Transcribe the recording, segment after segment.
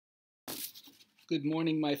Good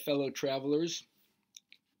morning, my fellow travelers.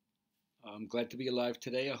 I'm glad to be alive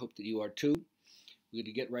today. I hope that you are too. We're going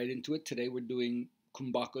to get right into it. Today we're doing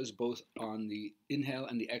kumbhakas both on the inhale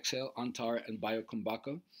and the exhale, Antar and Bahya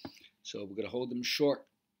kumbhaka. So we're going to hold them short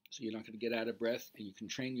so you're not going to get out of breath, and you can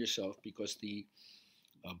train yourself because the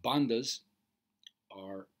bandhas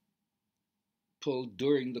are pulled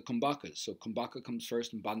during the kumbhakas. So kumbhaka comes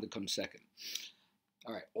first and bandha comes second.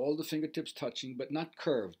 All right, all the fingertips touching, but not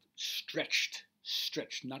curved, stretched,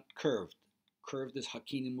 not curved. Curved is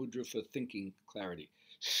Hakini mudra for thinking clarity.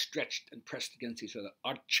 Stretched and pressed against each other.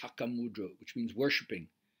 Archaka mudra, which means worshiping.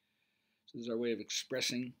 So this is our way of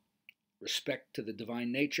expressing respect to the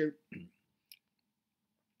divine nature.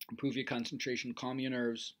 Improve your concentration, calm your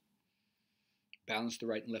nerves, balance the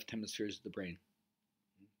right and left hemispheres of the brain.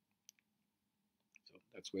 So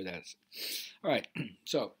that's where that's. All right,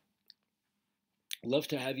 so love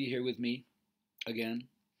to have you here with me again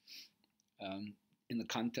in the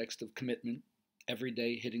context of commitment. Every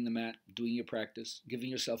day, hitting the mat, doing your practice, giving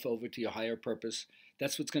yourself over to your higher purpose.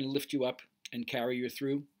 That's what's going to lift you up and carry you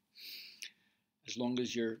through. As long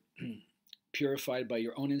as you're purified by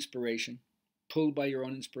your own inspiration, pulled by your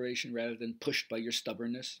own inspiration rather than pushed by your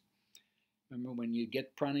stubbornness. Remember, when you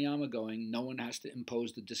get pranayama going, no one has to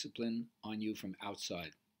impose the discipline on you from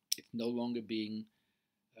outside. It's no longer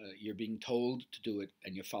you're being told to do it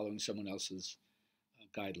and you're following someone else's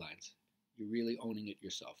guidelines. You're really owning it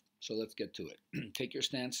yourself. So let's get to it. Take your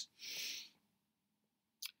stance.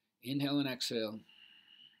 Inhale and exhale.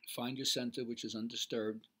 Find your center, which is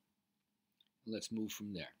undisturbed. Let's move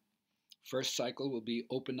from there. First cycle will be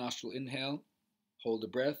open nostril inhale, hold the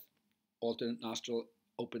breath. Alternate nostril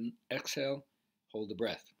open exhale, hold the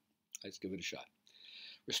breath. Let's give it a shot.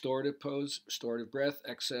 Restorative pose, restorative breath,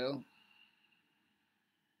 exhale.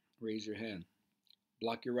 Raise your hand.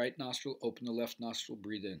 Block your right nostril, open the left nostril,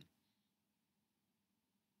 breathe in.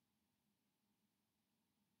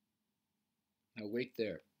 Now wait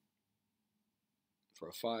there for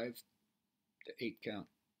a 5 to 8 count.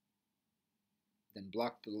 Then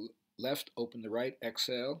block the left, open the right,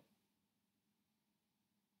 exhale.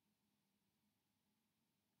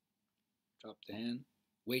 Drop the hand,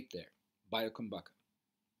 wait there, Bahya kumbhaka.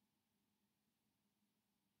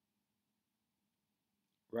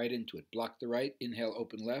 Right into it, block the right, inhale,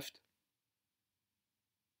 open left.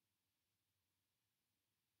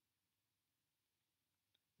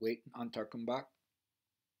 Wait, Antar kumbhaka.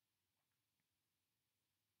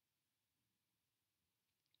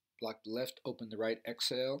 Block the left, open the right,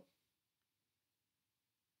 exhale.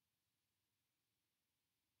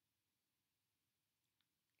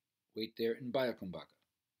 Wait there in Bahya kumbhaka.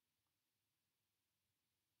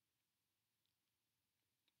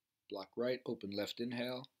 Block right, open left,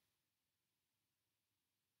 inhale.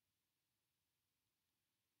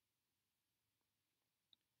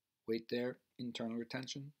 Wait there, internal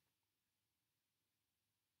retention.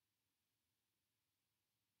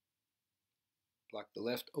 Block the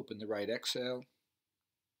left, open the right, exhale.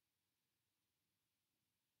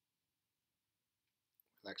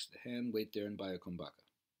 Relax the hand, wait there in Bahya kumbhaka.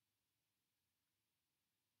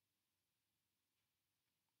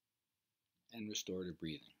 And restorative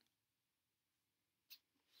breathing.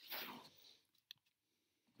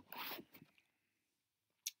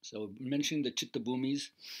 So mentioning the chitta bhumis,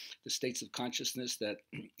 the states of consciousness that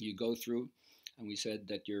you go through, and we said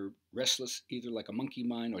that you're restless either like a monkey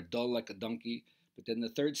mind or dull like a donkey, but then the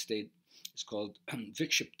third state is called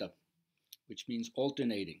vikshipta, which means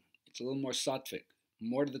alternating. It's a little more sattvic.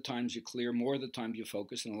 More of the times you clear, more of the times you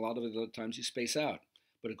focus, and a lot of the other times you space out,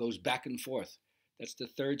 but it goes back and forth. That's the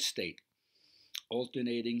third state,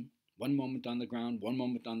 alternating, one moment on the ground, one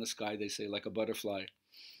moment on the sky, they say, like a butterfly,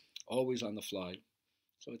 always on the fly.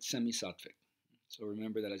 So it's semi-sattvic. So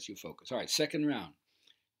remember that as you focus. All right, second round.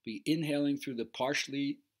 Be inhaling through the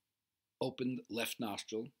partially opened left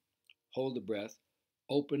nostril. Hold the breath.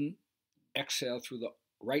 Open, exhale through the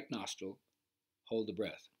right nostril. Hold the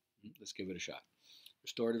breath. Let's give it a shot.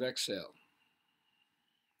 Restorative exhale.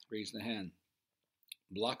 Raise the hand.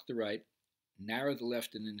 Block the right. Narrow the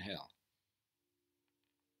left and inhale.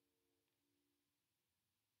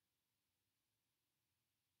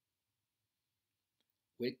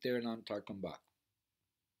 Wait there in Antar kumbhaka.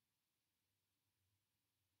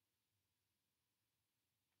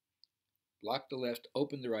 Block the left,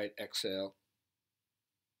 open the right, exhale.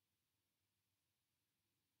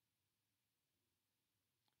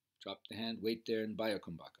 Drop the hand, wait there in Bahya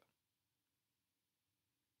kumbhaka.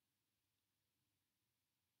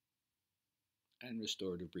 And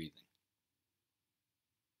restorative breathing.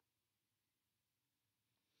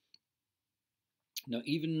 Now,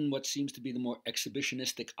 even what seems to be the more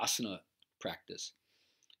exhibitionistic asana practice.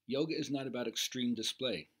 Yoga is not about extreme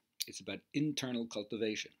display. It's about internal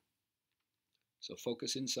cultivation. So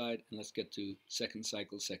focus inside and let's get to second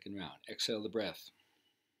cycle, second round. Exhale the breath.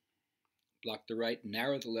 Block the right,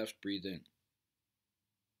 narrow the left, breathe in.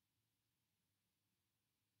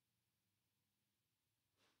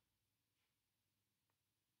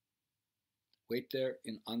 Wait there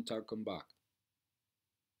in Antar kumbhakas.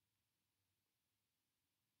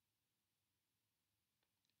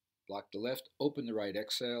 Block the left, open the right,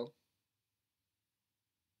 exhale.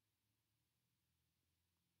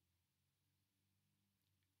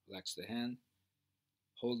 Relax the hand.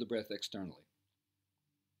 Hold the breath externally.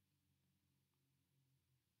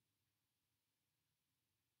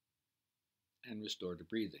 And restore to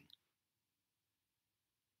breathing.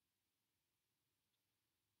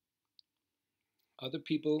 Other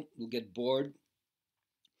people will get bored,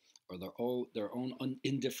 or their own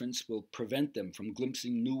indifference will prevent them from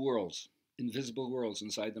glimpsing new worlds, invisible worlds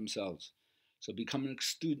inside themselves. So become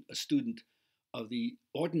a student of the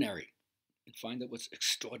ordinary and find out what's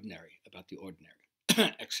extraordinary about the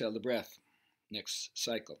ordinary. Exhale the breath. Next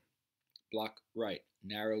cycle. Block right,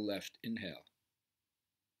 narrow left, inhale.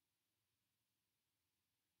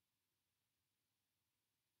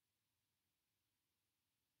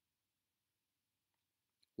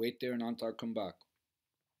 Wait there in Antar kumbhakas.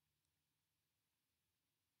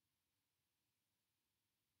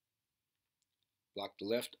 Block the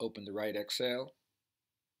left, open the right, exhale.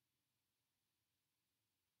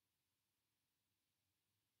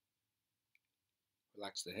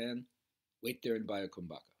 Relax the hand. Wait there in Bahya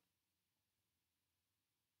kumbhaka.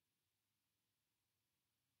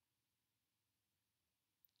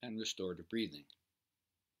 And restore to breathing.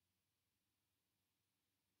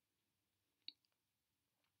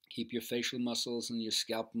 Keep your facial muscles and your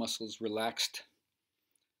scalp muscles relaxed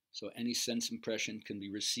so any sense impression can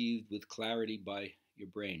be received with clarity by your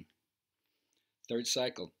brain. Third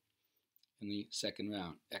cycle in the second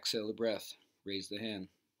round. Exhale the breath. Raise the hand.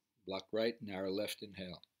 Block right, narrow left,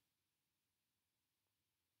 inhale.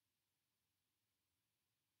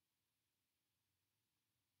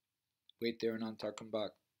 Wait there in Antar kumbhakas.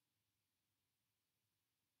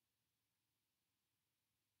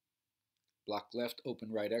 Block left,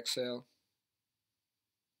 open right, exhale.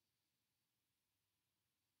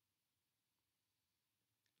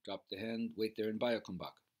 Drop the hand, wait there in Bahya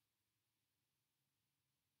kumbhakas.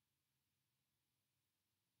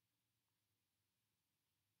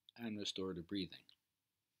 And restore to breathing.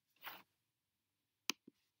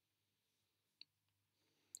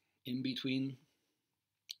 In between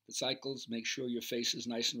the cycles, make sure your face is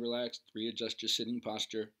nice and relaxed. Readjust your sitting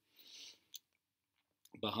posture.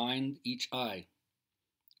 Behind each eye,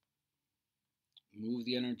 move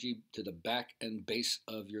the energy to the back and base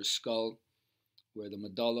of your skull where the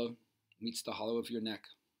medulla meets the hollow of your neck.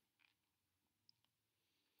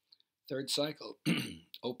 Third cycle,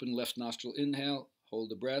 open left nostril, inhale,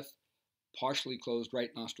 hold the breath. Partially closed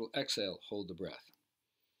right nostril, exhale, hold the breath.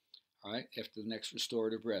 All right, after the next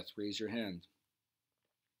restorative breath, raise your hand.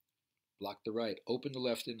 Block the right, open the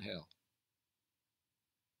left, inhale.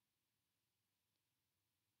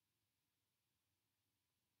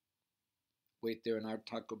 Wait there in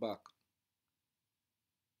Antar kumbhakas.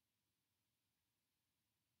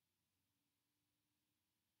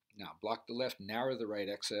 Now, block the left, narrow the right,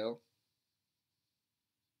 exhale.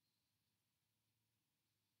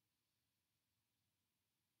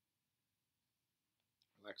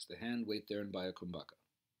 Relax the hand, wait there in Bahya kumbhakas.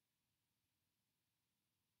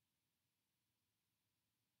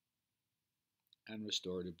 And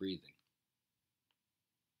restorative breathing.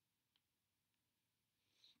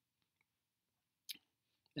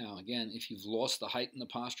 Now, again, if you've lost the height in the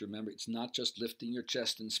posture, remember, it's not just lifting your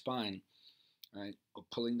chest and spine, right, or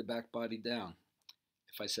pulling the back body down.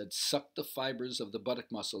 If I said suck the fibers of the buttock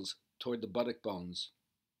muscles toward the buttock bones,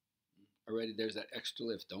 already there's that extra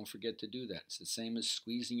lift. Don't forget to do that. It's the same as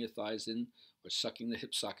squeezing your thighs in or sucking the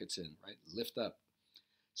hip sockets in, right? Lift up.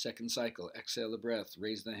 Second cycle, exhale the breath,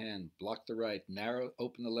 raise the hand, block the right, narrow,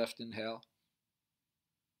 open the left, inhale.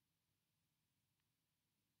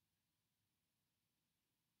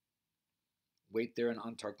 Wait there in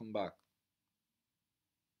Antar kumbhakas.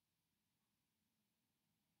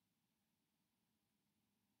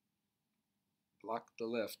 Block the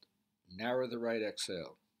left, narrow the right,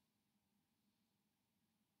 exhale.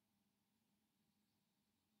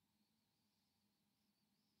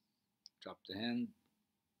 Drop the hand,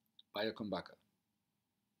 Bahya kumbhakas.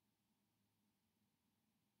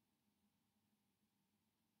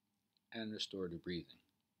 And restore to breathing.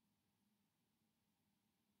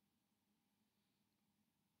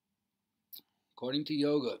 According to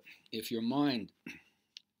yoga, if your mind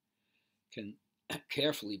can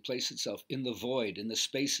carefully place itself in the void, in the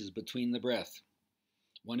spaces between the breath,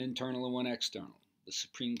 one internal and one external, the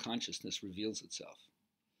supreme consciousness reveals itself.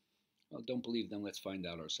 Well, don't believe them, let's find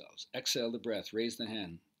out ourselves. Exhale the breath, raise the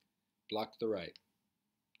hand, block the right,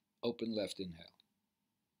 open left inhale.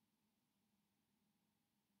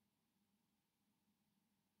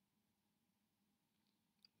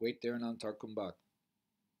 Wait there in Antar kumbhakas.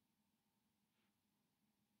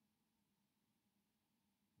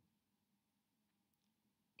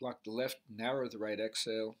 Block the left, narrow the right,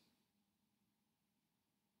 exhale.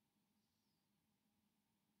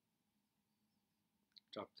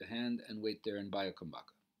 Drop the hand and wait there in Bahya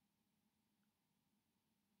kumbhaka.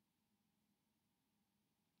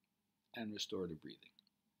 And restorative breathing.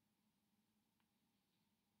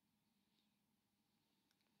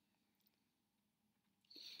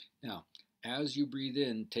 Now, as you breathe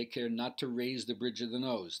in, take care not to raise the bridge of the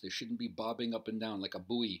nose. They shouldn't be bobbing up and down like a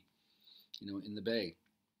buoy, in the bay.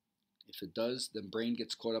 If it does, the brain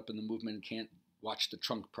gets caught up in the movement and can't watch the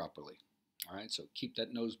trunk properly. All right, so keep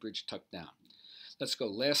that nose bridge tucked down. Let's go.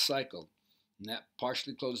 Last cycle.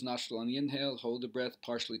 Partially closed nostril on the inhale, hold the breath.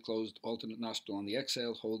 Partially closed alternate nostril on the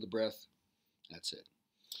exhale, hold the breath. That's it.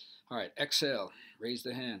 All right, exhale. Raise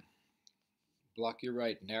the hand. Block your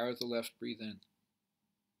right. Narrow the left. Breathe in.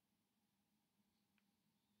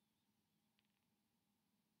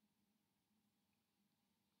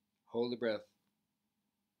 Hold the breath.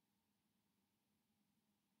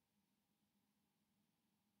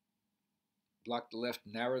 Block the left.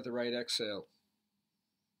 Narrow the right. Exhale.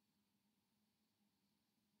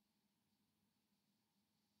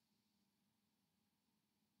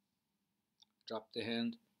 Drop the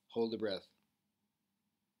hand, hold the breath.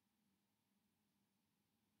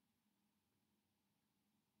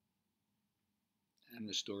 And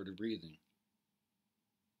restorative breathing.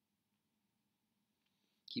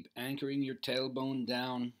 Keep anchoring your tailbone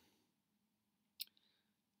down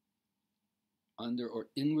under or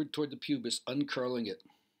inward toward the pubis, uncurling it.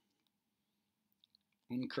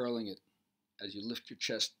 Uncurling it as you lift your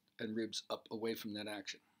chest and ribs up away from that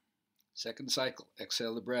action. Second cycle,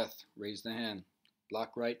 exhale the breath, raise the hand,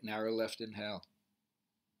 block right, narrow left, inhale.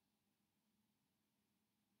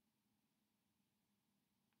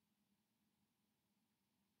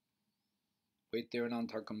 Wait there in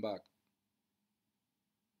Antar kumbhakas.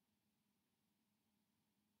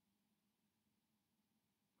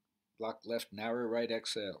 Block left, narrow right,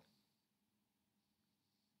 exhale.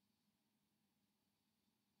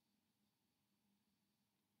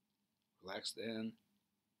 Relax the hand.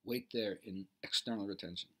 Wait there in external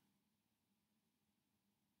retention.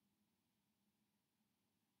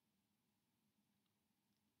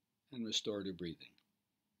 And restorative breathing.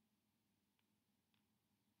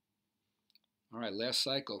 All right, last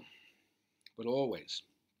cycle. But always,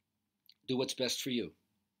 do what's best for you.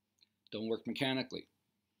 Don't work mechanically.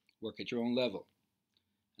 Work at your own level.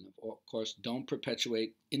 And of course, don't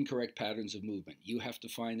perpetuate incorrect patterns of movement. You have to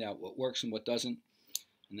find out what works and what doesn't.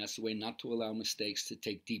 And that's the way not to allow mistakes to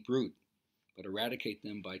take deep root, but eradicate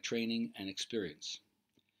them by training and experience.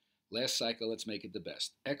 Last cycle, let's make it the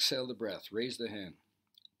best. Exhale the breath, raise the hand.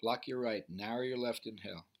 Block your right, narrow your left,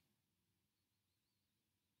 inhale.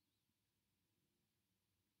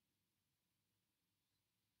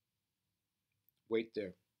 Wait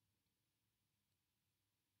there.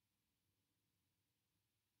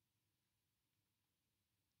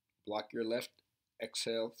 Block your left,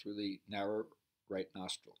 exhale through the narrow right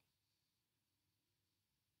nostril.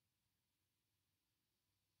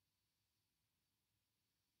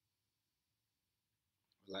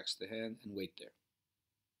 Relax the hand and wait there.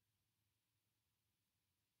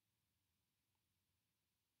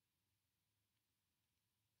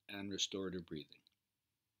 And restorative breathing.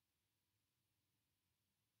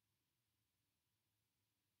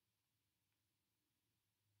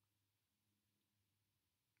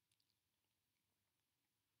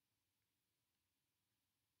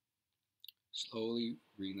 Slowly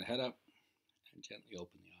bring the head up and gently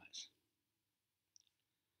open the eyes.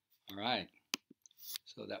 All right,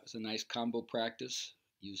 so that was a nice combo practice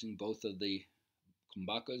using both of the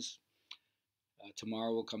kumbhakas.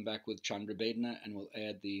 Tomorrow we'll come back with Chandra Bhedana and we'll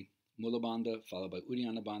add the Mula Bandha followed by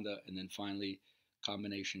Uddiyana Bandha and then finally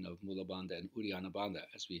combination of Mula Bandha and Uddiyana Bandha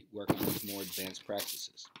as we work on these more advanced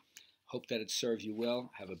practices. Hope that it serves you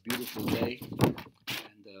well. Have a beautiful day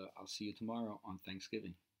and I'll see you tomorrow on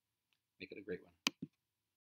Thanksgiving. Make it a great one.